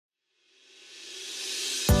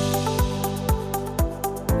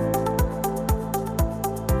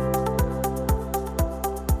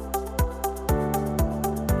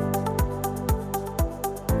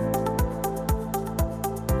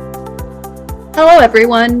Hello,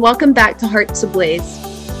 everyone. Welcome back to Hearts Ablaze.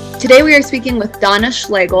 Today we are speaking with Donna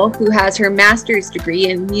Schlegel, who has her master's degree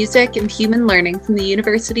in music and human learning from the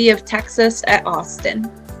University of Texas at Austin.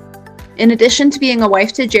 In addition to being a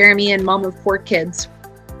wife to Jeremy and mom of 4 kids,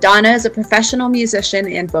 Donna is a professional musician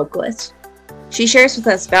and vocalist. She shares with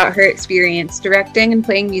us about her experience directing and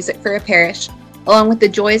playing music for a parish, along with the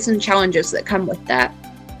joys and challenges that come with that.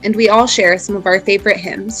 And we all share some of our favorite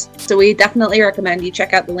hymns, so we definitely recommend you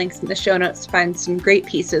check out the links in the show notes to find some great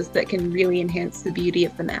pieces that can really enhance the beauty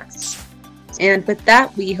of the Mass. And with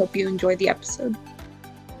that, we hope you enjoy the episode.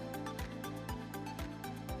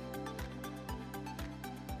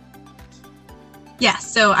 Yeah,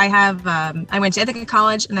 so I went to Ithaca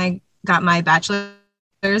College and I got my bachelor's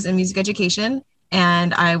in music education.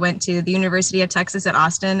 And I went to the University of Texas at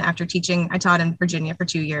Austin after teaching. I taught in Virginia for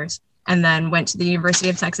 2 years, and then went to the University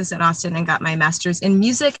of Texas at Austin and got my master's in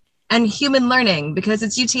music and human learning, because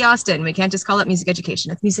it's UT Austin. We can't just call it music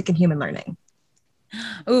education. It's music and human learning.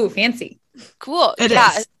 Ooh, fancy. Cool. It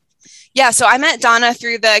is. Yeah, so I met Donna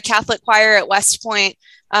through the Catholic choir at West Point.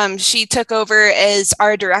 She took over as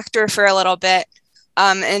our director for a little bit,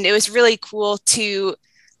 and it was really cool to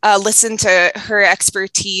listen to her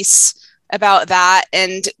expertise about that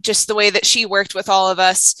and just the way that she worked with all of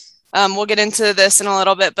us. We'll get into this in a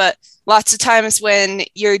little bit, but lots of times when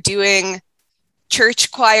you're doing church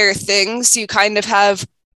choir things, you kind of have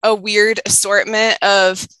a weird assortment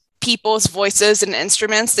of people's voices and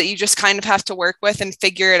instruments that you just kind of have to work with and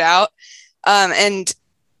figure it out. And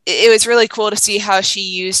it was really cool to see how she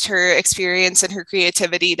used her experience and her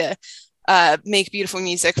creativity to make beautiful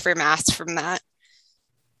music for Mass from that.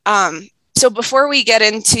 So before we get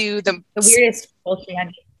into the weirdest role she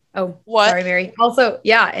had. Oh, what? Sorry, Mary. Also,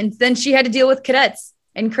 yeah. And then she had to deal with cadets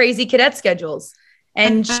and crazy cadet schedules.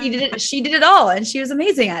 And she did it all. And she was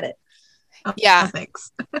amazing at it. Yeah.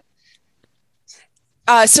 Thanks.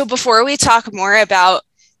 So before we talk more about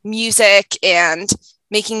music and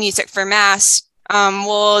making music for Mass,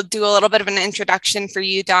 we'll do a little bit of an introduction for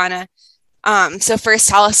you, Donna. So first,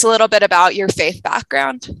 tell us a little bit about your faith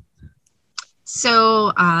background.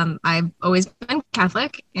 So I've always been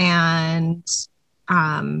Catholic, and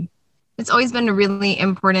it's always been a really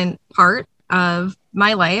important part of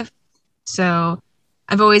my life. So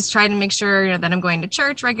I've always tried to make sure that I'm going to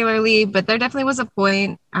church regularly, but there definitely was a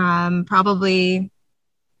point, probably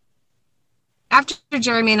after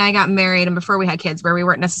Jeremy and I got married and before we had kids, where we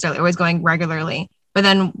weren't necessarily always going regularly. But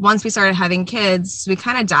then once we started having kids, we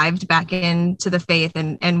kind of dived back into the faith,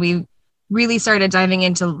 and we really started diving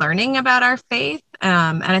into learning about our faith.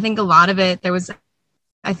 And I think a lot of it, there was,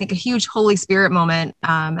 I think, a huge Holy Spirit moment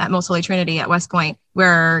at Most Holy Trinity at West Point,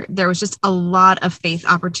 where there was just a lot of faith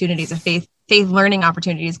opportunities, of faith learning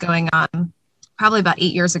opportunities going on probably about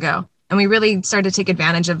 8 years ago. And we really started to take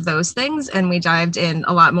advantage of those things, and we dived in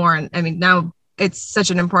a lot more. And I mean, now it's such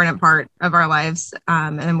an important part of our lives.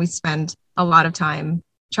 And we spend a lot of time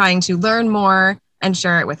trying to learn more and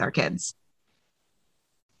share it with our kids.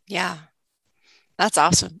 Yeah, that's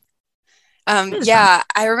awesome. Yeah,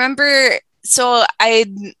 I remember, so I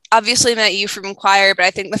obviously met you from choir, but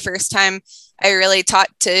I think the first time I really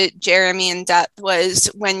talked to Jeremy in depth was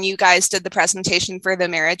when you guys did the presentation for the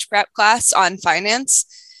marriage prep class on finance.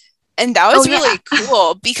 And that was really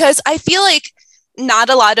cool, because I feel like not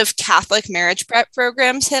a lot of Catholic marriage prep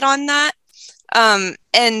programs hit on that.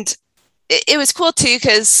 And it was cool too,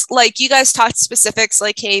 because like you guys talked specifics,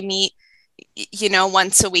 like, hey, meet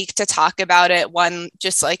once a week to talk about it, one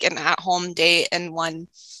just like an at-home date and one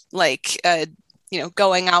like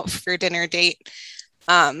going out for dinner date,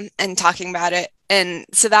 and talking about it. And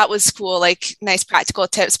so that was cool, like nice practical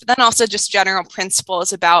tips, but then also just general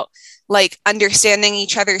principles about like understanding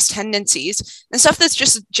each other's tendencies and stuff that's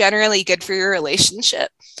just generally good for your relationship.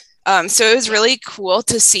 So it was really cool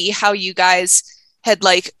to see how you guys had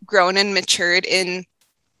like grown and matured in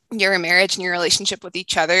your marriage and your relationship with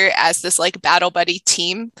each other as this like battle buddy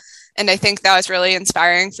team. And I think that was really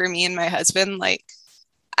inspiring for me and my husband. Like,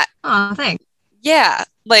 thanks. Yeah.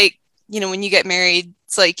 Like, when you get married,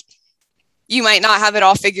 it's like, you might not have it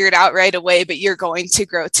all figured out right away, but you're going to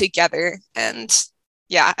grow together. And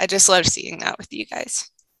yeah, I just love seeing that with you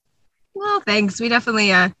guys. Well, thanks. We definitely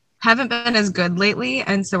haven't been as good lately.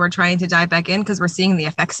 And so we're trying to dive back in because we're seeing the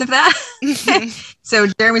effects of that. So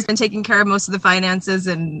Jeremy's been taking care of most of the finances,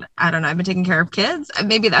 and I don't know, I've been taking care of kids.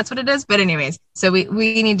 Maybe that's what it is. But anyways, so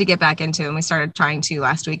we need to get back into it. And we started trying to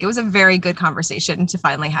last week. It was a very good conversation to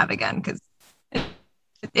finally have again, because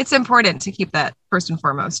it's important to keep that first and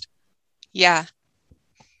foremost. Yeah.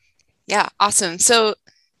 Yeah. Awesome. So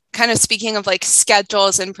kind of speaking of like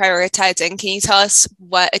schedules and prioritizing, can you tell us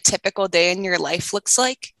what a typical day in your life looks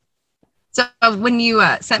like? So when you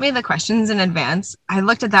sent me the questions in advance, I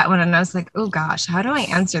looked at that one and I was like, oh gosh, how do I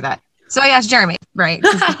answer that? So I asked Jeremy, right?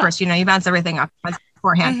 Because of course, you bounce everything off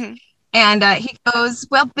beforehand. Mm-hmm. And he goes,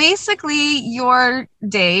 well, basically your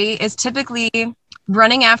day is typically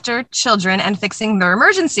running after children and fixing their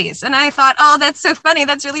emergencies. And I thought, oh, that's so funny.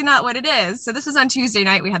 That's really not what it is. So this was on Tuesday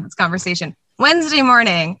night. We had this conversation. Wednesday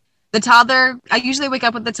morning, the toddler, I usually wake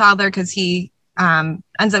up with the toddler because he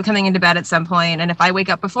ends up coming into bed at some point. And if I wake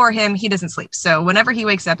up before him, he doesn't sleep. So whenever he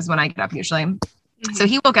wakes up is when I get up usually. Mm-hmm. So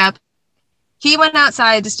he woke up, he went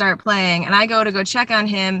outside to start playing, and I go to check on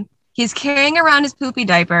him. He's carrying around his poopy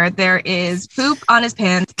diaper. There is poop on his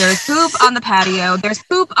pants. There's poop on the patio. There's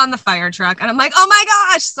poop on the fire truck. And I'm like, oh my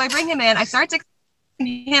gosh. So I bring him in. I start to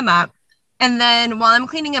clean him up. And then while I'm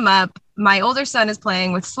cleaning him up, my older son is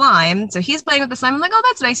playing with slime. So he's playing with the slime. I'm like, oh,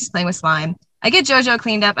 that's nice. He's playing with slime. I get JoJo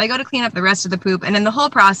cleaned up. I go to clean up the rest of the poop. And in the whole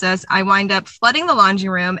process, I wind up flooding the laundry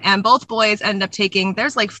room. And both boys end up taking,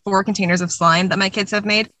 there's like 4 containers of slime that my kids have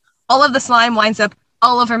made. All of the slime winds up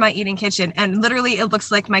all over my eating kitchen, and literally it looks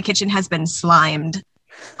like my kitchen has been slimed.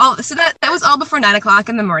 So that was all before 9 o'clock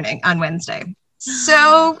in the morning on Wednesday.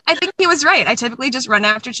 So I think he was right. I typically just run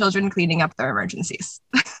after children cleaning up their emergencies.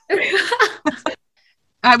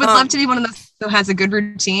 I would love to be one of those who has a good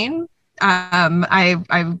routine.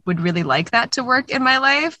 I would really like that to work in my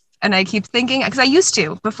life. And I keep thinking, because I used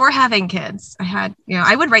to, before having kids,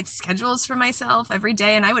 I would write schedules for myself every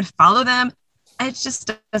day and I would follow them. It just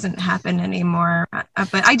doesn't happen anymore.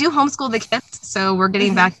 But I do homeschool the kids, so we're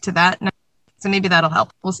getting back to that. So maybe that'll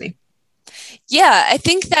help. We'll see. Yeah, I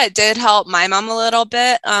think that did help my mom a little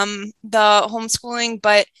bit, the homeschooling.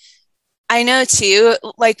 But I know too,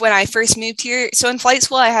 like when I first moved here, so in flight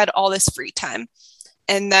school, I had all this free time.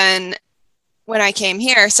 And then when I came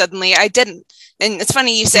here, suddenly I didn't. And it's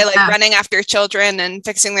funny you say like running after children and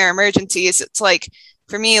fixing their emergencies. It's like,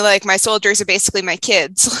 for me, like my soldiers are basically my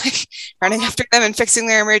kids, like running after them and fixing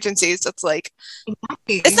their emergencies. It's like,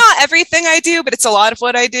 it's not everything I do, but it's a lot of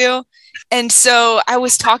what I do. And so I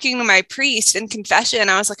was talking to my priest in confession.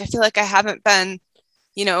 I was like, I feel like I haven't been,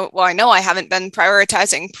 I know I haven't been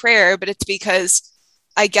prioritizing prayer, but it's because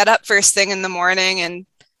I get up first thing in the morning and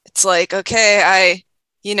it's like, okay, I,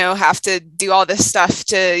 have to do all this stuff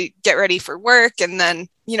to get ready for work. And then,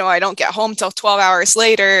 I don't get home till 12 hours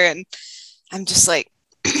later. And I'm just like,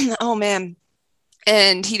 oh man.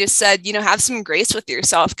 And he just said, have some grace with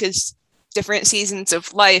yourself, because different seasons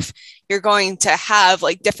of life, you're going to have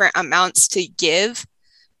like different amounts to give,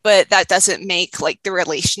 but that doesn't make like the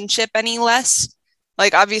relationship any less.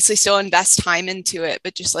 Like obviously still invest time into it,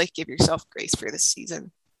 but just like give yourself grace for this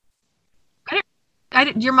season.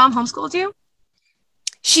 Your mom homeschooled you?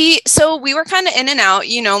 So we were kind of in and out,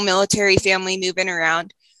 military family moving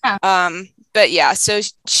around. Yeah. But yeah, so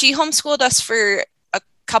she homeschooled us for a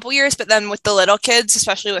couple years, but then with the little kids,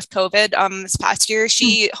 especially with COVID, this past year,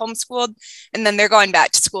 she homeschooled, and then they're going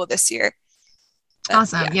back to school this year. But,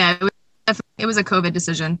 awesome. Yeah. It was a COVID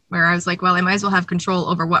decision where I was like, well, I might as well have control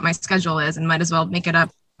over what my schedule is and might as well make it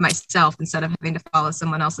up myself instead of having to follow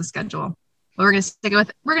someone else's schedule. But we're going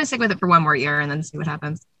to stick with it for one more year and then see what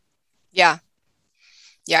happens. Yeah.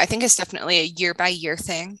 Yeah. I think it's definitely a year by year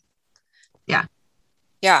thing. Yeah.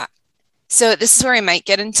 Yeah. So this is where I might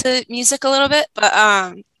get into music a little bit, but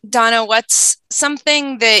Donna, what's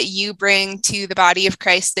something that you bring to the body of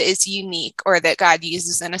Christ that is unique or that God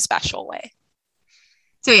uses in a special way?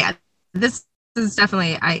 So yeah, this is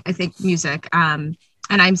definitely, I think, music. And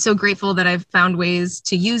I'm so grateful that I've found ways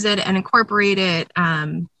to use it and incorporate it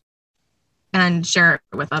and share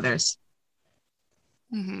it with others.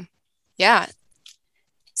 Mm-hmm. Yeah.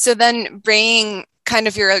 So then bringing kind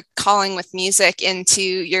of your calling with music into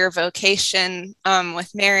your vocation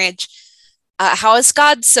with marriage, how has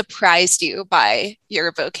God surprised you by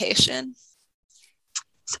your vocation?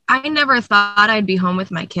 I never thought I'd be home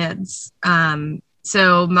with my kids.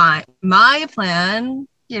 So my plan,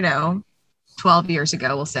 12 years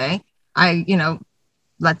ago, we'll say,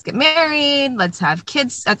 let's get married, let's have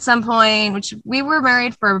kids at some point, which we were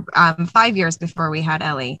married for 5 years before we had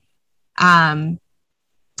Ellie.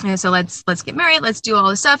 And so let's get married, let's do all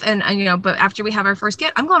this stuff. And but after we have our first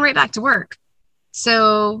kid, I'm going right back to work.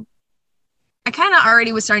 So I kind of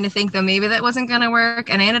already was starting to think though, maybe that wasn't going to work.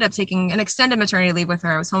 And I ended up taking an extended maternity leave with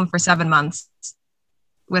her. I was home for 7 months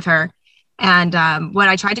with her. And when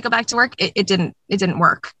I tried to go back to work, it didn't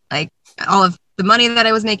work. Like all of the money that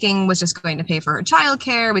I was making was just going to pay for her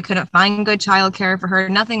childcare. We couldn't find good childcare for her.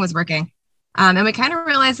 Nothing was working. And we kind of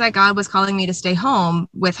realized that God was calling me to stay home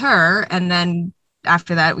with her. And then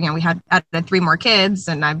after that, we had added 3 more kids,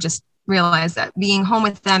 and I've just realized that being home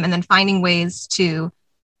with them and then finding ways to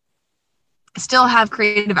still have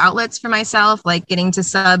creative outlets for myself, like getting to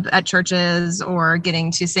sub at churches or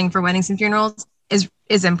getting to sing for weddings and funerals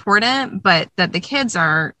is important, but that the kids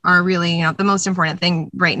are really, you know, the most important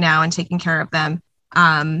thing right now, and taking care of them.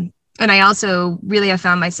 And I also really have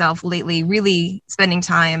found myself lately really spending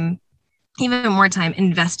time, even more time,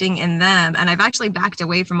 investing in them. And I've actually backed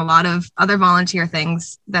away from a lot of other volunteer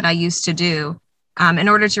things that I used to do, in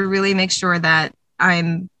order to really make sure that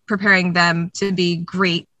I'm preparing them to be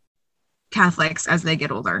great Catholics as they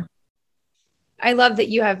get older. I love that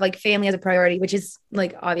you have like family as a priority, which is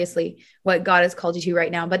like obviously what God has called you to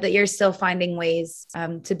right now, but that you're still finding ways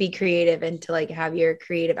to be creative and to like have your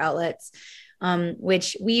creative outlets,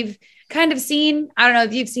 which we've kind of seen. I don't know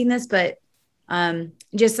if you've seen this, but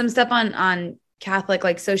just some stuff on Catholic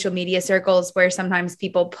like social media circles where sometimes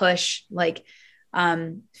people push like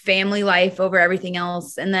family life over everything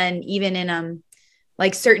else. And then even in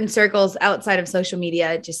like certain circles outside of social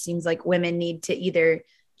media, it just seems like women need to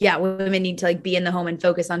like be in the home and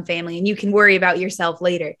focus on family, and you can worry about yourself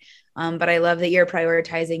later. But I love that you're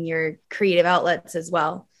prioritizing your creative outlets as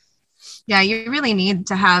well. Yeah, you really need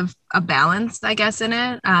to have a balance, I guess, in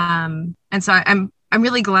it. And so I'm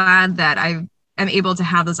really glad that I am able to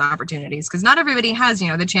have those opportunities, because not everybody has, you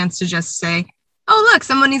know, the chance to just say, oh, look,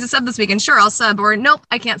 someone needs a sub this weekend. Sure, I'll sub. Or nope,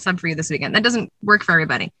 I can't sub for you this weekend. That doesn't work for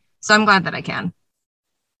everybody. So I'm glad that I can.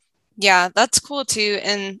 Yeah, that's cool too.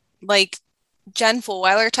 And like Jen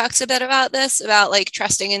Fulweiler talks a bit about this, about like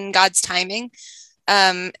trusting in God's timing,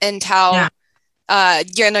 and how,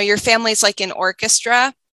 you know, your family's like an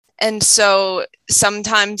orchestra. And so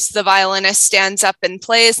sometimes the violinist stands up and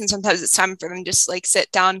plays, and sometimes it's time for them to just like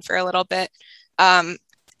sit down for a little bit. And,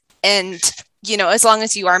 you know, as long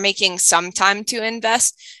as you are making some time to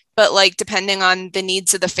invest, but like depending on the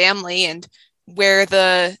needs of the family and where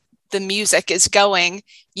the music is going,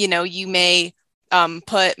 you know, you may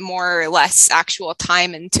put more or less actual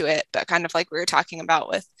time into it, but kind of like we were talking about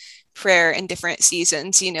with prayer in different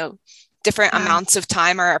seasons, you know, different amounts of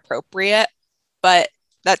time are appropriate, but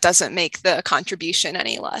that doesn't make the contribution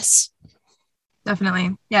any less.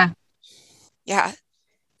 Definitely. Yeah. Yeah.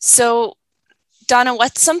 So Donna,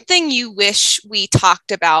 what's something you wish we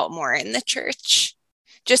talked about more in the church?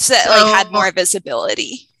 Just that like had more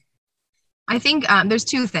visibility. I think there's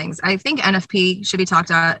two things. I think NFP should be talked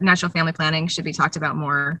about. Natural family planning should be talked about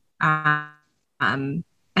more. And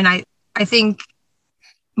I think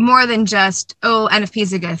more than just, oh, NFP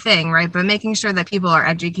is a good thing, right? But making sure that people are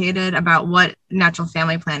educated about what natural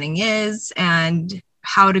family planning is and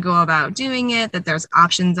how to go about doing it, that there's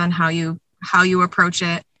options on how you approach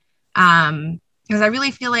it. Because I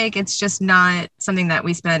really feel like it's just not something that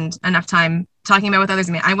we spend enough time talking about with others.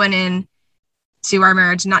 I mean, I went in to our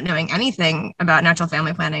marriage not knowing anything about natural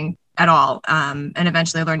family planning at all, and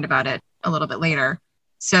eventually learned about it a little bit later.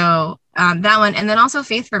 So that one, and then also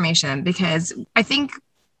faith formation, because I think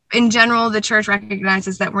in general the church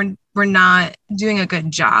recognizes that we're not doing a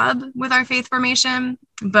good job with our faith formation,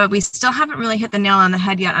 but we still haven't really hit the nail on the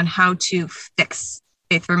head yet on how to fix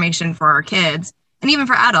faith formation for our kids and even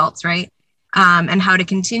for adults, right? And how to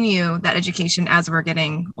continue that education as we're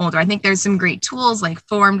getting older. I think there's some great tools like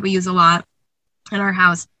Formed we use a lot in our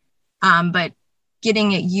house, but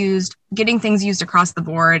getting things used across the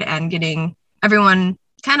board and getting everyone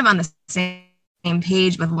kind of on the same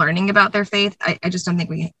page with learning about their faith, I just don't think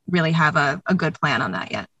we really have a good plan on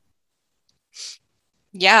that yet.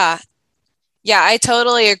 Yeah, I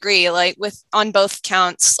totally agree. Like on both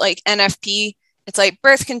counts, like NFP, it's like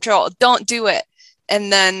birth control, don't do it.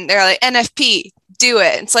 And then they're like, NFP, do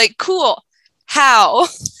it. It's like, cool, how?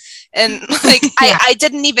 And like, yeah. I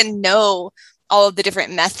didn't even know all of the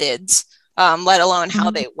different methods, let alone how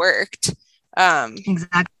they worked.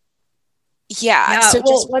 Exactly. Yeah. So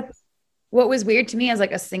what was weird to me as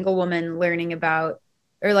like a single woman learning about,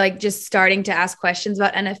 or like just starting to ask questions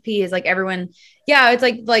about NFP is like everyone, it's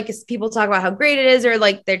like people talk about how great it is, or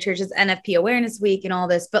like their church's NFP awareness week and all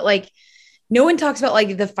this, but like no one talks about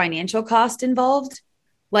like the financial cost involved.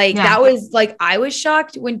 Like that was like, I was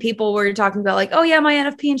shocked when people were talking about like, oh yeah, my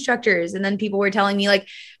NFP instructors. And then people were telling me like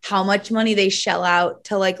how much money they shell out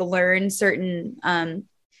to like learn certain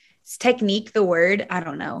technique, the word, I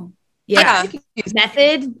don't know. Yeah.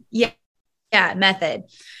 Method. Yeah. Method.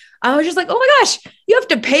 I was just like, oh my gosh, you have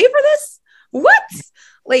to pay for this? What?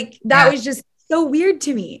 Like that was just so weird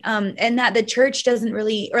to me. And that the church doesn't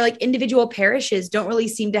really, or like individual parishes don't really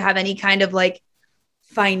seem to have any kind of like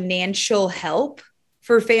financial help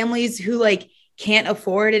for families who like can't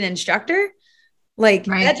afford an instructor. Like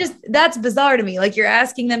that's bizarre to me. Like you're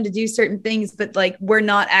asking them to do certain things, but like we're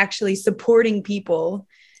not actually supporting people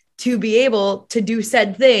to be able to do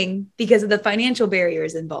said thing because of the financial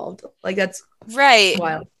barriers involved. Like that's right.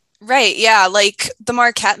 Wild. Right. Yeah. Like the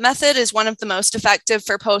Marquette method is one of the most effective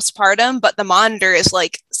for postpartum, but the monitor is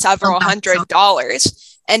like several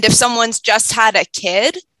 $100s. And if someone's just had a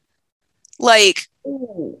kid, like,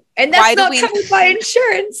 ooh, and that's not covered by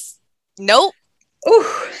insurance. Nope. Ooh.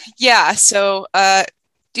 Yeah. So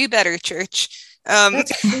do better, church.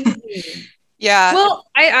 That's crazy. Yeah. Well,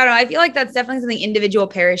 I don't know. I feel like that's definitely something individual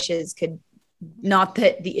parishes could, not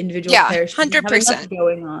that the individual parishes 100%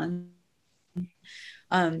 going on.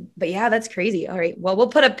 But yeah, that's crazy. All right. Well, we'll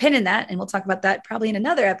put a pin in that and we'll talk about that probably in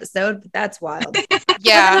another episode, but that's wild.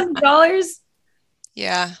 Yeah. $700?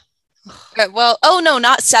 Yeah. Well, oh no,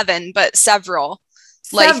 not 7, but several.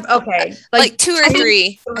 Okay. Like 2 or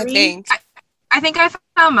 3, I think. I think I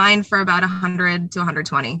found mine for about 100 to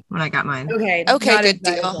 120 when I got mine. Okay. Good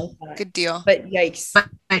deal. Good deal. But yikes.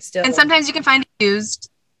 But still. And sometimes you can find it used,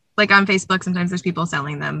 like on Facebook. Sometimes there's people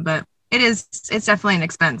selling them, but it's definitely an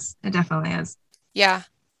expense. It definitely is. Yeah.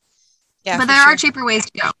 Yeah. But there are cheaper ways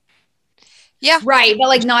to go. Yeah. Right. But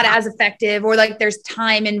like not as effective, or like there's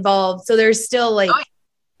time involved. So there's still like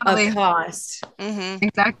a cost. Mm-hmm.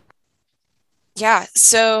 Exactly. Yeah.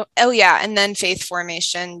 So, and then faith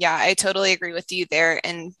formation. Yeah, I totally agree with you there.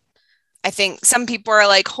 And I think some people are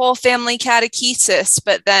like whole family catechesis,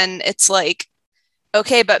 but then it's like,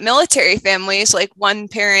 okay, but military families, like one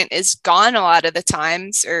parent is gone a lot of the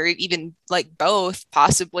times, or even like both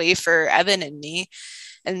possibly for Evan and me.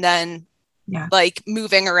 And then like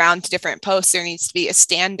moving around to different posts, there needs to be a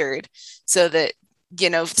standard so that,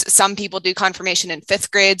 some people do confirmation in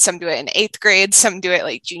 5th grade, some do it in 8th grade, some do it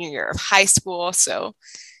like junior year of high school. So,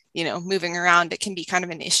 moving around, it can be kind of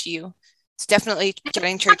an issue. It's definitely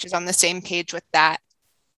getting churches on the same page with that.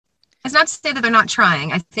 It's not to say that they're not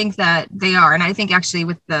trying. I think that they are. And I think actually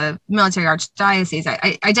with the military archdiocese,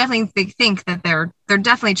 I definitely think that they're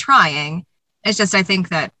definitely trying. It's just, I think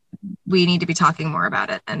that we need to be talking more about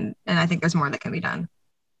it. And I think there's more that can be done.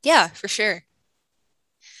 Yeah, for sure.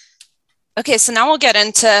 Okay, so now we'll get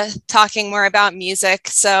into talking more about music.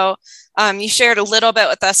 So you shared a little bit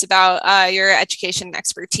with us about your education and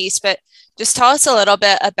expertise, but just tell us a little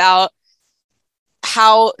bit about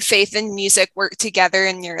how faith and music work together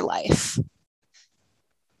in your life.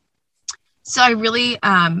 So I really,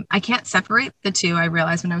 I can't separate the two. I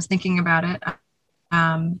realized when I was thinking about it,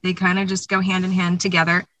 they kind of just go hand in hand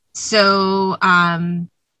together. So I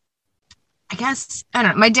guess, I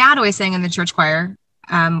don't know, my dad always sang in the church choir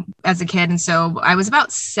as a kid. And so I was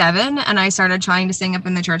about 7 and I started trying to sing up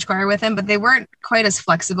in the church choir with him, but they weren't quite as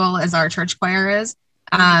flexible as our church choir is.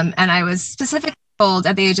 And I was specifically told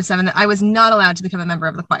at the age of 7 that I was not allowed to become a member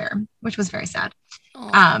of the choir, which was very sad.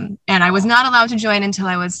 And I was not allowed to join until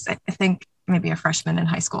I was, I think, maybe a freshman in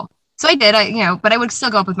high school. So I did, but I would still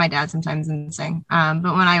go up with my dad sometimes and sing. But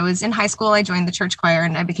when I was in high school, I joined the church choir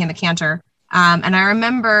and I became a cantor. And I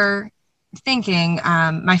remember thinking,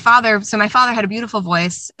 my father had a beautiful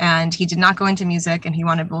voice and he did not go into music, and he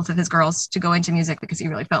wanted both of his girls to go into music because he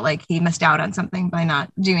really felt like he missed out on something by not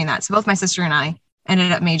doing that. So both my sister and I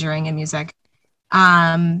ended up majoring in music.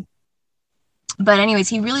 But anyways,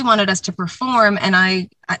 he really wanted us to perform, and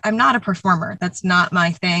I'm not a performer. That's not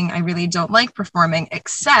my thing. I really don't like performing,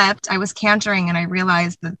 except I was cantoring and I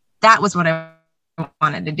realized that was what I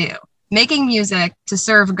wanted to do. Making music to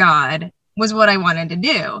serve God was what I wanted to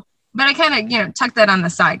do. But I kind of, tucked that on the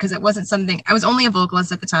side because it wasn't something, I was only a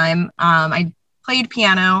vocalist at the time. I played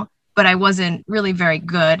piano, but I wasn't really very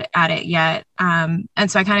good at it yet. And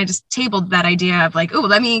so I kind of just tabled that idea of like, oh,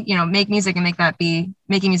 let me, make music and make that be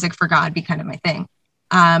making music for God be kind of my thing.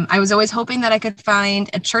 I was always hoping that I could find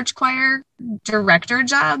a church choir director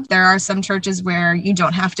job. There are some churches where you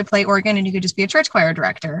don't have to play organ and you could just be a church choir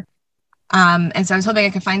director. And so I was hoping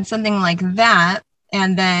I could find something like that.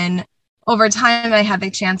 And then over time, I had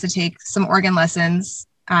the chance to take some organ lessons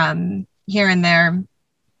here and there.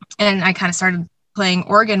 And I kind of started playing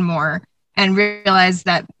organ more and realized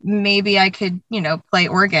that maybe I could, play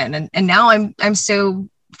organ. And now I'm so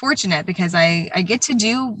fortunate because I get to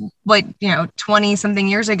do what, 20 something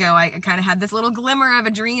years ago, I kind of had this little glimmer of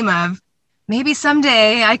a dream of maybe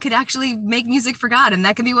someday I could actually make music for God, and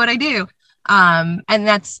that could be what I do. And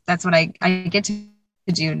that's what I get to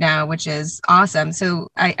do now, which is awesome. So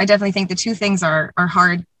I definitely think the two things are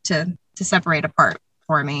hard to separate apart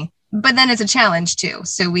for me, but then it's a challenge too.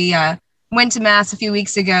 So we went to mass a few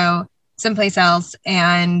weeks ago someplace else,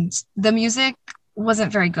 and the music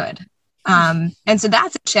wasn't very good. And so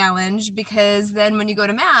that's a challenge, because then when you go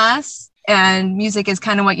to mass and music is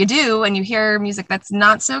kind of what you do, and you hear music that's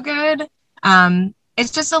not so good,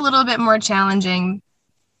 it's just a little bit more challenging.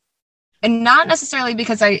 And not necessarily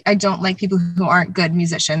because I don't like people who aren't good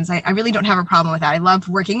musicians. I really don't have a problem with that. I love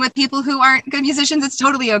working with people who aren't good musicians. It's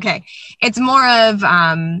totally okay. It's more of,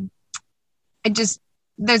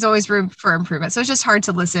 there's always room for improvement. So it's just hard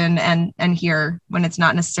to listen and hear when it's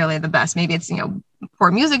not necessarily the best. Maybe it's,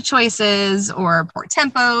 poor music choices or poor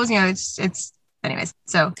tempos, it's anyways.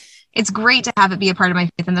 So it's great to have it be a part of my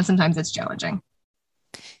faith. And then sometimes it's challenging.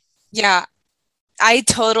 Yeah, I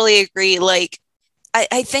totally agree. Like,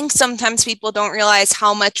 I think sometimes people don't realize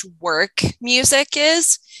how much work music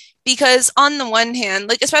is, because on the one hand,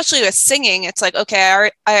 like, especially with singing, it's like, okay,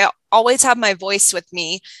 I always have my voice with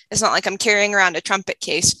me. It's not like I'm carrying around a trumpet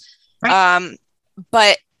case. Right.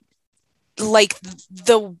 But like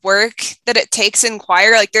the work that it takes in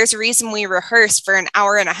choir, like there's a reason we rehearse for an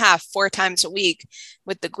hour and a half, 4 times a week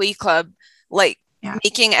with the Glee Club, like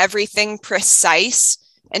making everything precise.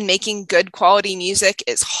 And making good quality music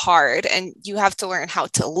is hard, and you have to learn how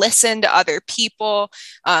to listen to other people.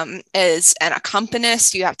 As an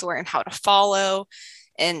accompanist, you have to learn how to follow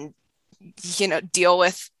and, deal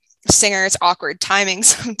with singers' awkward timing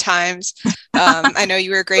sometimes. I know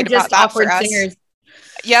you were great about that for us. Singers.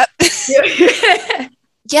 Yep.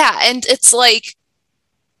 Yeah, and it's like,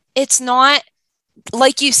 it's not,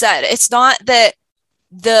 like you said, it's not that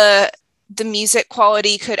the music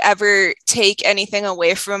quality could ever take anything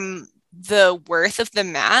away from the worth of the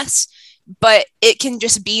mass, but it can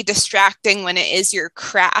just be distracting when it is your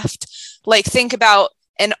craft. Like, think about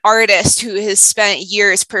an artist who has spent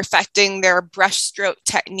years perfecting their brushstroke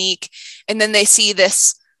technique, and then they see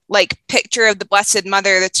this like picture of the Blessed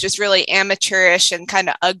Mother that's just really amateurish and kind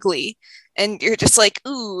of ugly, and you're just like,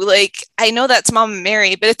 ooh, like, I know that's Mama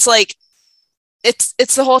Mary, but it's like,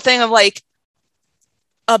 it's the whole thing of like,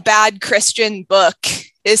 a bad Christian book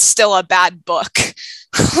is still a bad book.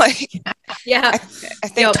 Like, yeah, I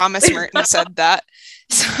think Thomas Merton said that.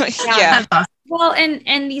 So yeah. Well,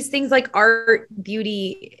 and these things like art,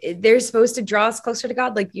 beauty, they're supposed to draw us closer to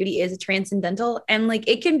God. Like, beauty is transcendental, and like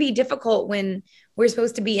it can be difficult when we're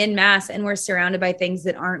supposed to be in mass and we're surrounded by things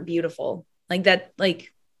that aren't beautiful. Like that,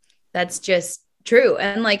 like that's just true.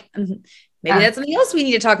 And like maybe that's something else we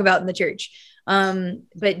need to talk about in the church.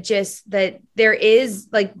 But just that there is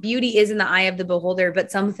like, beauty is in the eye of the beholder,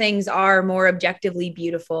 but some things are more objectively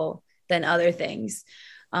beautiful than other things.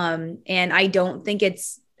 And I don't think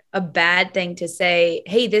it's a bad thing to say,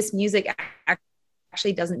 hey, this music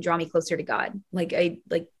actually doesn't draw me closer to God. I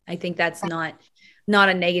think that's not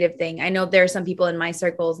a negative thing. I know there are some people in my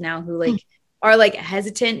circles now who like are like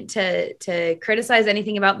hesitant to criticize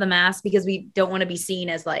anything about the mass because we don't want to be seen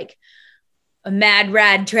as like a mad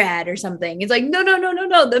rad trad or something. It's like, no.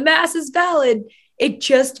 The mass is valid. It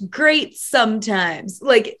just grates sometimes.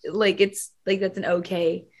 Like it's like, that's an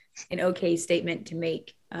okay statement to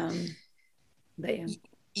make. But yeah.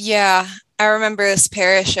 Yeah. I remember this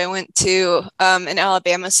parish I went to in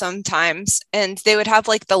Alabama sometimes, and they would have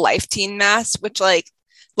like the Life Teen mass, which like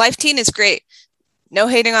Life Teen is great. No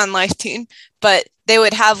hating on Life Teen, but they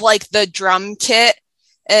would have like the drum kit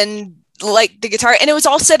and like the guitar, and it was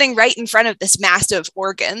all sitting right in front of this massive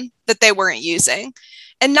organ that they weren't using.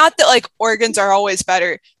 And not that like organs are always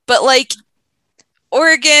better, but like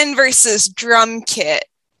organ versus drum kit,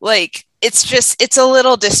 like it's a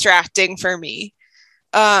little distracting for me.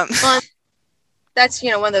 Well, that's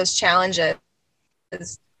one of those challenges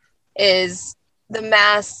is the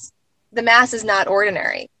mass is not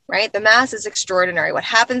ordinary, right? The mass is extraordinary. What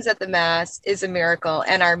happens at the mass is a miracle,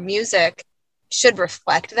 and our music should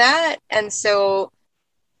reflect that. And so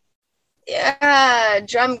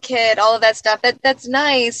drum kit, all of that stuff, that's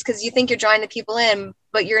nice because you think you're drawing the people in,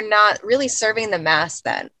 but you're not really serving the mass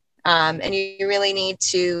then. And you really need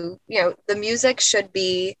to, the music should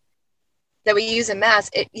be that we use in mass.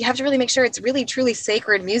 You have to really make sure it's really truly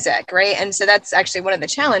sacred music, right? And so that's actually one of the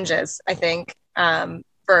challenges, I think,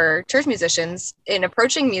 for church musicians in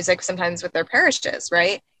approaching music sometimes with their parishes,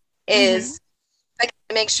 right? Is like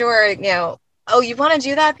to make sure, oh, you want to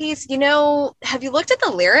do that piece? Have you looked at the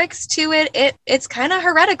lyrics to it? It's kind of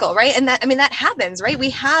heretical, right? And that happens, right? We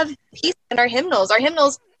have pieces in our hymnals. Our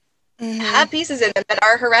hymnals have pieces in them that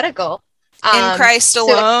are heretical. In Christ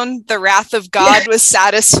alone, the wrath of God was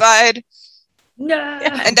satisfied. No.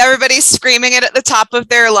 And everybody's screaming it at the top of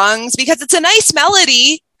their lungs because it's a nice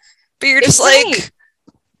melody, but you're just like,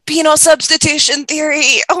 penal substitution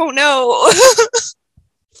theory. Oh no.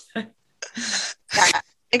 Yeah,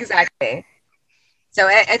 exactly. So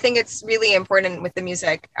I think it's really important with the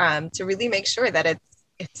music to really make sure that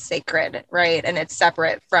it's sacred, right? And it's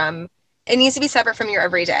separate it needs to be separate from your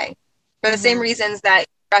everyday for the same reasons that you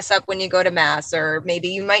dress up when you go to mass, or maybe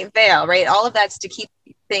you might veil, right? All of that's to keep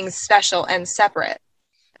things special and separate.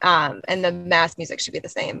 and the mass music should be the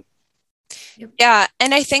same. Yeah,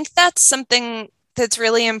 and I think that's something that's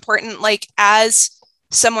really important, like as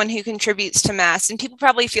someone who contributes to mass, and people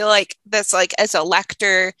probably feel like this, like as a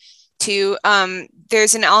lector too,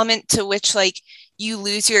 there's an element to which like you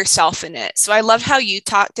lose yourself in it. So I love how you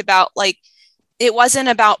talked about like it wasn't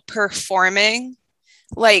about performing.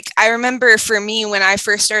 Like I remember for me when I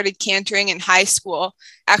first started cantering in high school,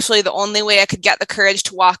 actually the only way I could get the courage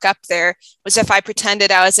to walk up there was if I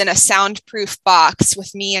pretended I was in a soundproof box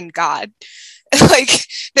with me and God. Like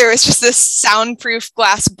there was just this soundproof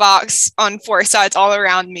glass box on four sides all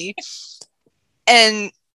around me.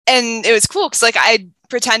 And it was cool because like I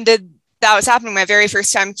pretended that was happening my very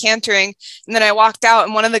first time cantering. And then I walked out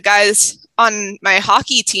and one of the guys on my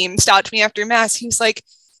hockey team stopped me after mass. He was like,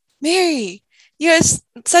 "Mary, you have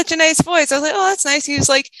such a nice voice." I was like, "Oh, that's nice." He was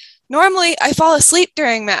like, "Normally I fall asleep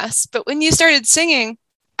during mass, but when you started singing,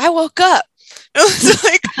 I woke up." I was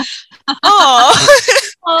like, "Oh,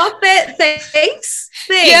 oh, thanks.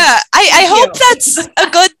 Yeah, I hope that's a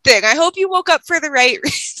good thing. I hope you woke up for the right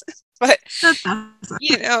reasons." But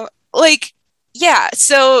you know, like, yeah.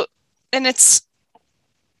 So, and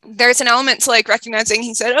there's an element to like recognizing.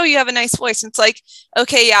 He said, "Oh, you have a nice voice." And it's like,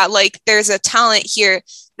 okay, yeah, like there's a talent here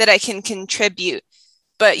that I can contribute.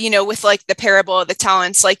 But, you know, with like the parable of the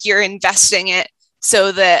talents, like you're investing it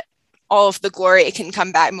so that all of the glory can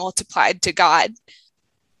come back multiplied to God.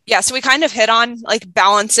 Yeah. So we kind of hit on like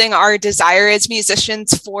balancing our desire as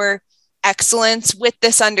musicians for excellence with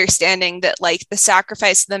this understanding that like the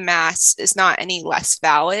sacrifice of the mass is not any less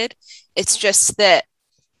valid. It's just that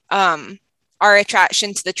our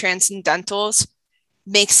attraction to the transcendentals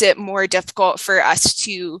makes it more difficult for us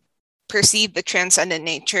to perceive the transcendent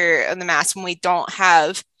nature of the mass when we don't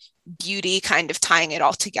have beauty kind of tying it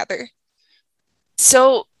all together.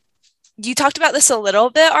 So you talked about this a little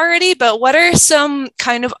bit already, but what are some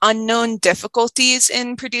kind of unknown difficulties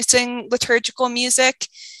in producing liturgical music,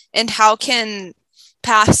 and how can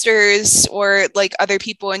pastors or like other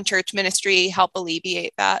people in church ministry help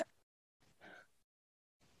alleviate that?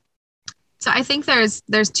 So I think there's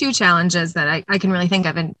two challenges that I can really think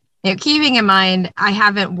of. And you know, keeping in mind, I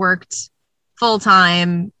haven't worked full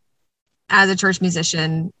time as a church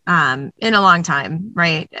musician in a long time,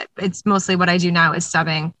 right? It's mostly what I do now is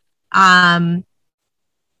subbing.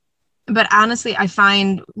 But honestly, I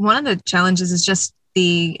find one of the challenges is just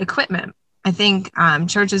the equipment. I think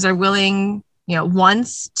churches are willing, you know,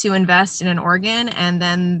 once to invest in an organ and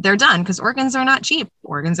then they're done because organs are not cheap.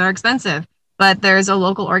 Organs are expensive. But there's a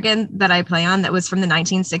local organ that I play on that was from the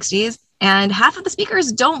 1960s, and half of the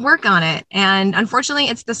speakers don't work on it. And unfortunately,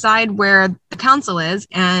 it's the side where the council is,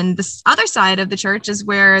 and the other side of the church is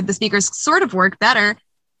where the speakers sort of work better.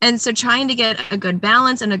 And so trying to get a good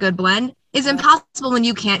balance and a good blend is impossible when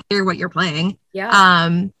you can't hear what you're playing. Yeah.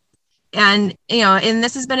 And, you know, and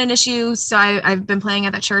this has been an issue. So I've been playing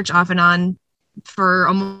at that church off and on for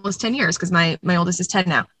almost 10 years because my oldest is 10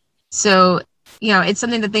 now. So you know, it's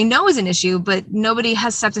something that they know is an issue, but nobody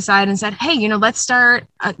has stepped aside and said, "Hey, you know, let's start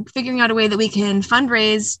figuring out a way that we can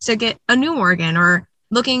fundraise to get a new organ," or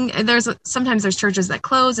sometimes there's churches that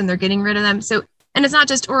close and they're getting rid of them. So, and it's not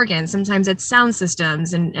just organs, sometimes it's sound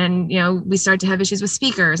systems and, you know, we start to have issues with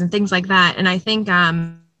speakers and things like that. And I think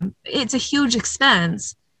it's a huge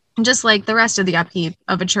expense, just like the rest of the upkeep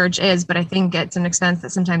of a church is, but I think it's an expense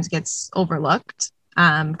that sometimes gets overlooked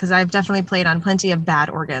because I've definitely played on plenty of bad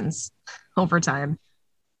organs over time.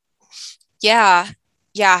 Yeah.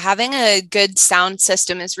 Having a good sound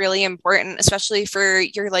system is really important, especially for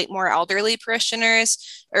your like more elderly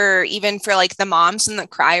parishioners, or even for like the moms in the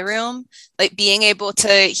cry room, like being able to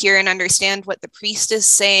hear and understand what the priest is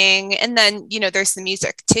saying. And then, you know, there's the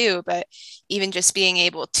music too, but even just being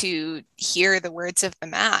able to hear the words of the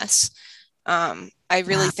mass. I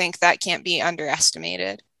really think that can't be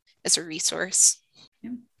underestimated as a resource.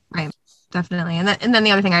 Right. Definitely. And then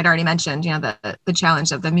the other thing I'd already mentioned, you know, the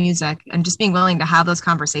challenge of the music and just being willing to have those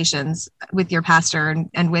conversations with your pastor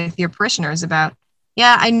and with your parishioners about,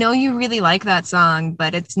 yeah, I know you really like that song,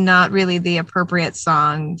 but it's not really the appropriate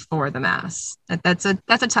song for the mass. That's a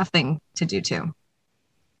tough thing to do too.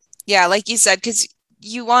 Yeah, like you said, because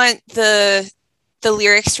you want the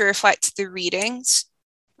lyrics to reflect the readings.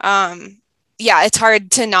 Yeah, it's hard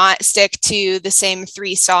to not stick to the same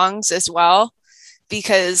 3 songs as well,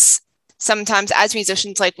 because sometimes as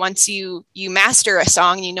musicians, like once you master a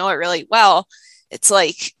song, you know it really well, it's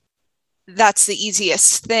like that's the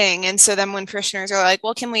easiest thing. And so then when parishioners are like,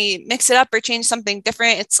 well, can we mix it up or change something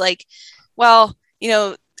different? It's like, well, you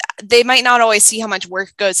know, they might not always see how much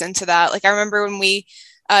work goes into that. Like I remember when we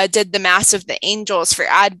did the Mass of the Angels for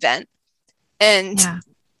Advent, and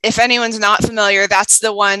if anyone's not familiar, that's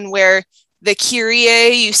the one where the Kyrie,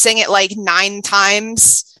 you sing it like 9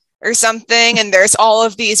 times or something, and there's all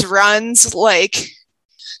of these runs, like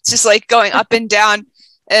it's just like going up and down,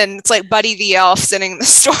 and it's like Buddy the Elf sitting in the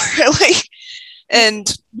store, like. And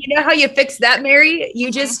you know how you fix that, Mary?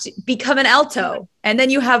 You just become an alto, and then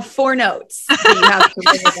you have 4 notes that you have to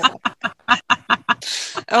worry about.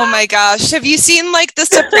 Oh my gosh. Have you seen like the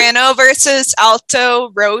soprano versus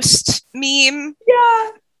alto roast meme?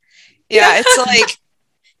 Yeah.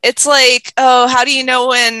 It's like, oh, how do you know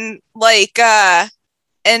when like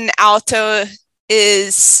an alto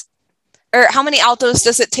is, or how many altos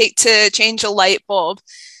does it take to change a light bulb?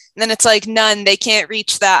 And then it's like, none, they can't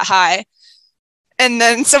reach that high. And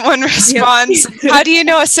then someone responds, how do you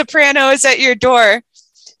know a soprano is at your door?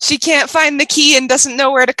 She can't find the key and doesn't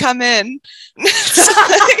know where to come in.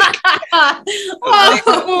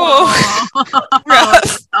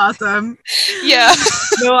 Rough. Awesome. Yeah.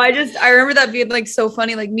 No, I remember that being like so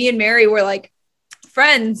funny. Like me and Mary were like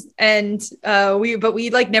friends, and we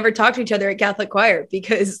like never talked to each other at Catholic choir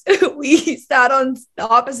because we sat on the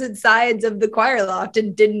opposite sides of the choir loft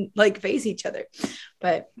and didn't like face each other.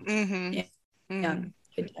 But yeah,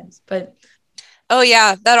 good times. But oh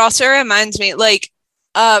yeah, that also reminds me, like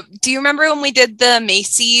do you remember when we did the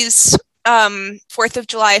Macy's 4th of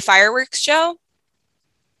July fireworks show?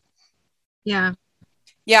 Yeah,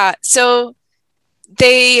 so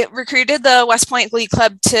they recruited the West Point Glee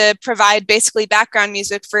Club to provide basically background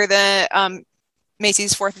music for the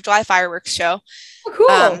Macy's 4th of July fireworks show. Oh,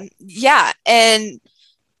 cool. Yeah, and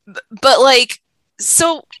but like,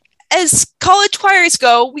 so as college choirs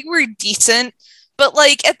go, we were decent, but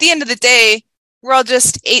like at the end of the day, we're all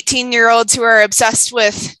just 18-year-olds who are obsessed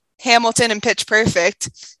with Hamilton and Pitch Perfect,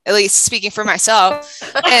 at least speaking for myself.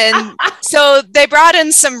 And so they brought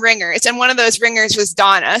in some ringers, and one of those ringers was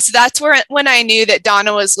Donna. So that's when I knew that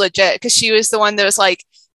Donna was legit, because she was the one that was like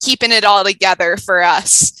keeping it all together for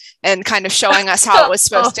us and kind of showing us how it was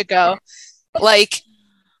supposed to go. Like,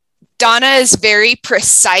 Donna is very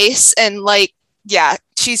precise, and like, yeah,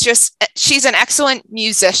 she's an excellent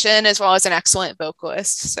musician as well as an excellent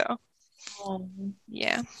vocalist. So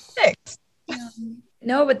yeah. Thanks.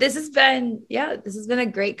 No, but this has been a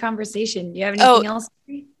great conversation. Do you have anything else?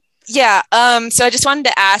 Yeah. So I just wanted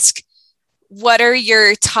to ask, what are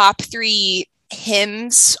your top 3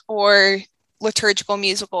 hymns or liturgical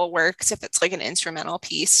musical works, if it's like an instrumental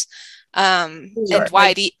piece? And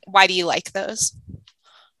why do you like those?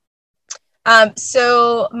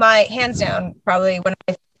 So my hands down, probably one of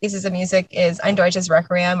my pieces of music is Ein Deutsches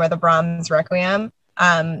Requiem, or the Brahms Requiem.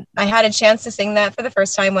 I had a chance to sing that for the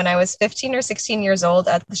first time when I was 15 or 16 years old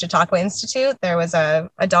at the Chautauqua Institute. There was a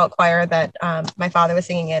adult choir that my father was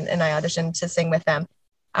singing in, and I auditioned to sing with them.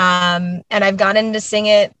 And I've gotten to sing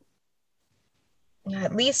it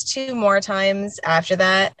at least 2 more times after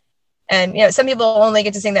that. And, you know, some people only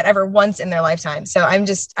get to sing that ever once in their lifetime. So I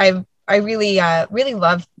really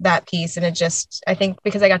love that piece. And I think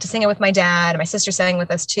because I got to sing it with my dad, and my sister sang with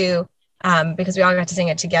us too, because we all got to sing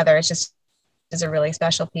it together, is a really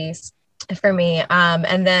special piece for me.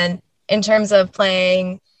 And then in terms of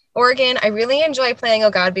playing organ, I really enjoy playing "Oh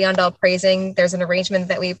God Beyond All Praising." There's an arrangement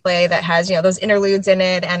that we play that has, you know, those interludes in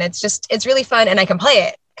it, and it's really fun, and I can play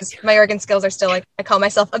it because my organ skills are still, like, I call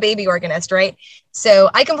myself a baby organist, right? So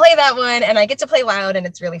I can play that one, and I get to play loud, and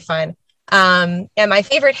it's really fun. And my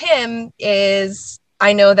favorite hymn is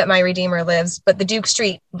 "I Know That My Redeemer Lives," but the Duke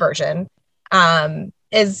Street version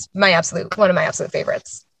is one of my absolute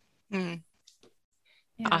favorites.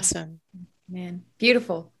 Yeah. Awesome. Man,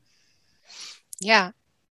 beautiful. Yeah.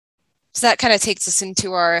 So that kind of takes us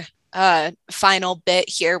into our final bit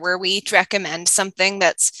here, where we recommend something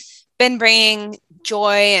that's been bringing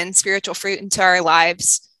joy and spiritual fruit into our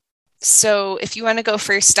lives. So if you want to go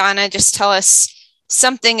first, Donna, just tell us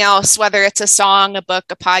something else, whether it's a song, a book,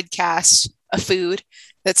 a podcast, a food,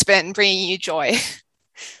 that's been bringing you joy.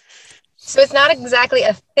 So it's not exactly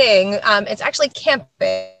a thing. It's actually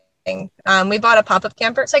camping. We bought a pop-up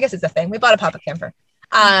camper. So I guess it's a thing. We bought a pop-up camper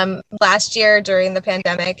last year during the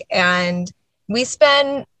pandemic, and we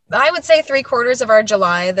spent, I would say, 3/4 of our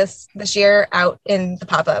July this year out in the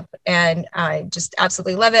pop-up, and I just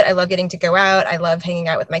absolutely love it. I love getting to go out. I love hanging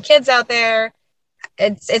out with my kids out there.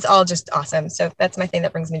 It's all just awesome. So that's my thing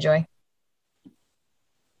that brings me joy.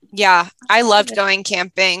 Yeah, I loved going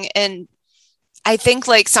camping, and I think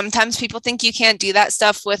like sometimes people think you can't do that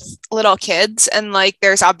stuff with little kids, and like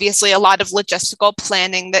there's obviously a lot of logistical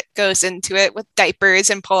planning that goes into it with diapers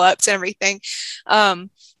and pull-ups and everything. And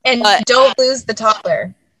don't lose the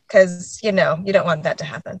toddler, because you don't want that to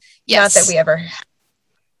happen. Yes. Not that we ever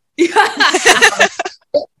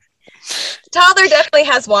toddler definitely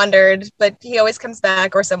has wandered, but he always comes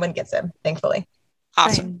back or someone gets him, thankfully.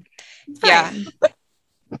 Awesome. Yeah.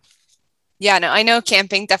 Yeah, no, I know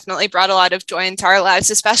camping definitely brought a lot of joy into our lives,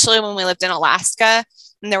 especially when we lived in Alaska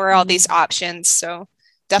and there were all these options. So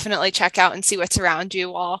definitely check out and see what's around you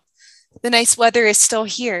while the nice weather is still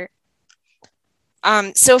here.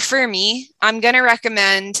 So for me, I'm going to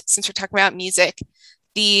recommend, since we're talking about music,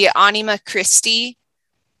 the Anima Christi.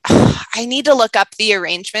 I need to look up the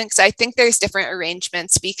arrangement because I think there's different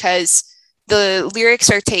arrangements because the lyrics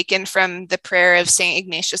are taken from the prayer of St.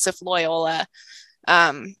 Ignatius of Loyola.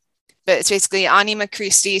 But it's basically Anima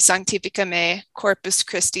Christi sanctifica me, Corpus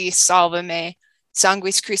Christi salva me,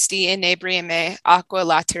 Sanguis Christi inebria me, Aqua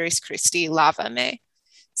lateris Christi lava me.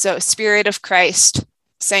 So Spirit of Christ,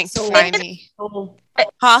 sanctify me.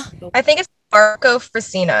 I think it's Marco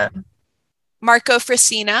Frasina. Marco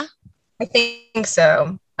Frasina? I think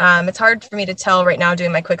so. It's hard for me to tell right now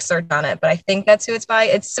doing my quick search on it, but I think that's who it's by.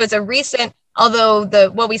 It's a recent, although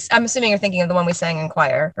I'm assuming you're thinking of the one we sang in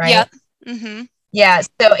choir, right? Yep. Mm-hmm. Yeah,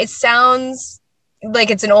 so it sounds like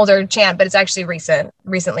it's an older chant, but it's actually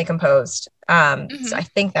recently composed. So I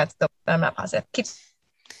think that's I'm not positive.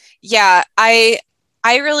 Yeah, I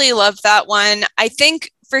really love that one. I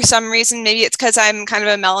think for some reason, maybe it's because I'm kind of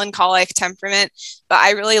a melancholic temperament, but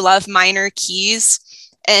I really love minor keys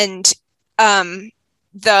and the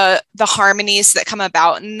harmonies that come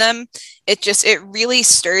about in them. It really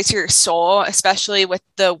stirs your soul, especially with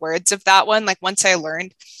the words of that one. Like once I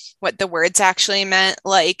learned what the words actually meant,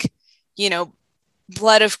 like, you know,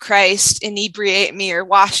 blood of Christ inebriate me or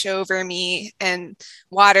wash over me, and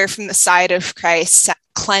water from the side of Christ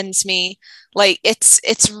cleanse me. Like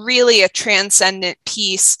it's really a transcendent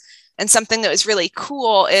piece. And something that was really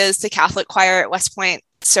cool is the Catholic choir at West Point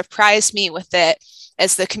surprised me with it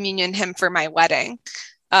as the communion hymn for my wedding.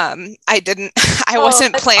 I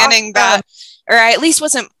wasn't planning that, or I at least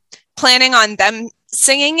wasn't planning on them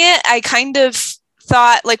singing it. I kind of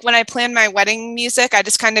thought, like, when I planned my wedding music, I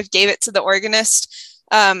just kind of gave it to the organist,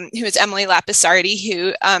 who is Emily Lapisardi,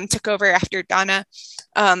 who took over after Donna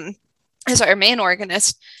as our main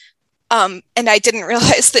organist. And I didn't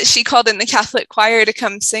realize that she called in the Catholic choir to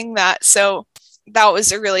come sing that. So that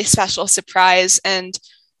was a really special surprise. And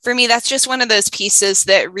for me, that's just one of those pieces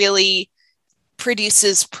that really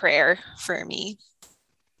produces prayer for me.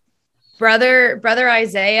 Brother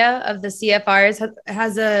Isaiah of the CFRs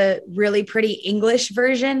has a really pretty English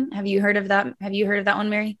version. Have you heard of that? Have you heard of that one,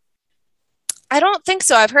 Mary? I don't think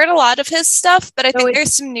so. I've heard a lot of his stuff, but I think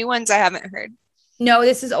there's some new ones I haven't heard. No,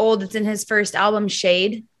 this is old. It's in his first album,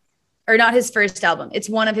 Shade. Or not his first album. It's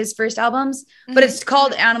one of his first albums, but it's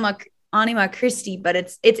called Anima Christi, but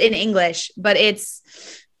it's in English, but it's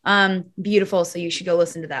beautiful. So you should go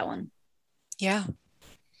listen to that one. Yeah.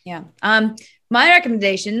 Yeah. My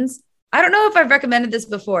recommendations, I don't know if I've recommended this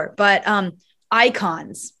before, but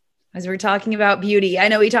icons, as we're talking about beauty. I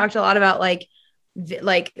know we talked a lot about like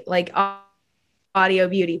audio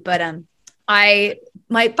beauty, but my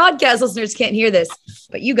podcast listeners can't hear this,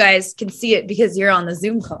 but you guys can see it because you're on the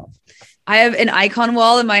Zoom call. I have an icon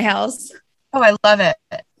wall in my house. Oh, I love it.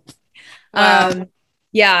 Wow.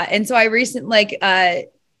 Yeah. And so I recently I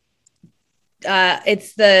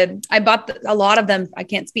bought a lot of them. I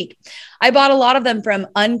can't speak. I bought a lot of them from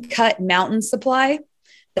Uncut Mountain Supply.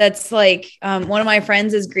 That's like, one of my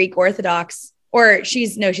friends is Greek Orthodox, or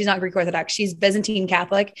she's not Greek Orthodox. She's Byzantine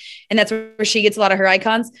Catholic. And that's where she gets a lot of her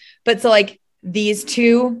icons. But so like these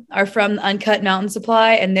two are from Uncut Mountain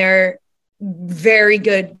Supply, and they're very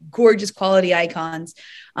good, gorgeous quality icons.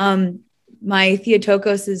 My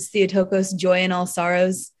Theotokos is Theotokos Joy in All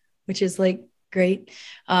Sorrows, which is like great.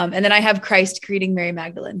 And then I have Christ Greeting Mary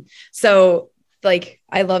Magdalene. So like,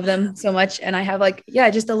 I love them so much. And I have like,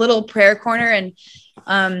 just a little prayer corner, and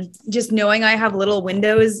just knowing I have little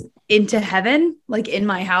windows into heaven, like in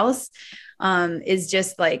my house, is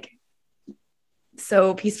just like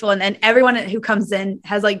so peaceful. And then everyone who comes in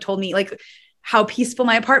has like told me like how peaceful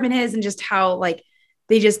my apartment is, and just how like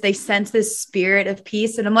they sense this spirit of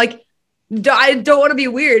peace. And I'm like, I don't want to be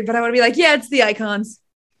weird, but I want to be like, yeah, it's the icons.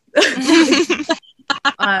 But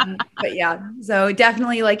yeah, so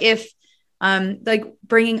definitely like if like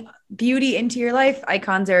bringing beauty into your life,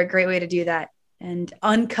 icons are a great way to do that. And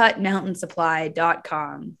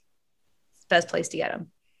uncutmountainsupply.com, best place to get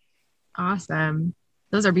them. Awesome.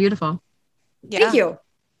 Those are beautiful. Yeah. Thank you.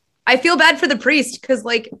 I feel bad for the priest because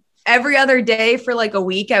like every other day for like a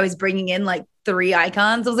week, I was bringing in like 3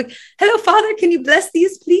 icons. I was like, hello, Father, can you bless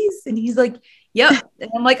these, please? And he's like, yep.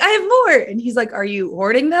 And I'm like, I have more. And he's like, are you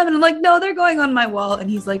hoarding them? And I'm like, no, they're going on my wall. And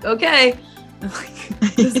he's like, okay. I'm like,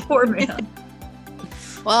 this poor man.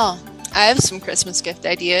 Well, I have some Christmas gift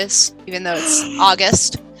ideas, even though it's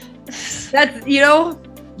August. That's,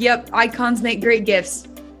 yep, icons make great gifts.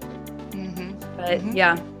 But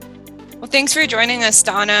yeah. Well, thanks for joining us,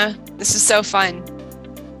 Donna. This is so fun.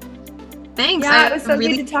 Thanks. Yeah, it was so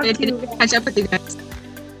good to talk to you. Catch up with you guys.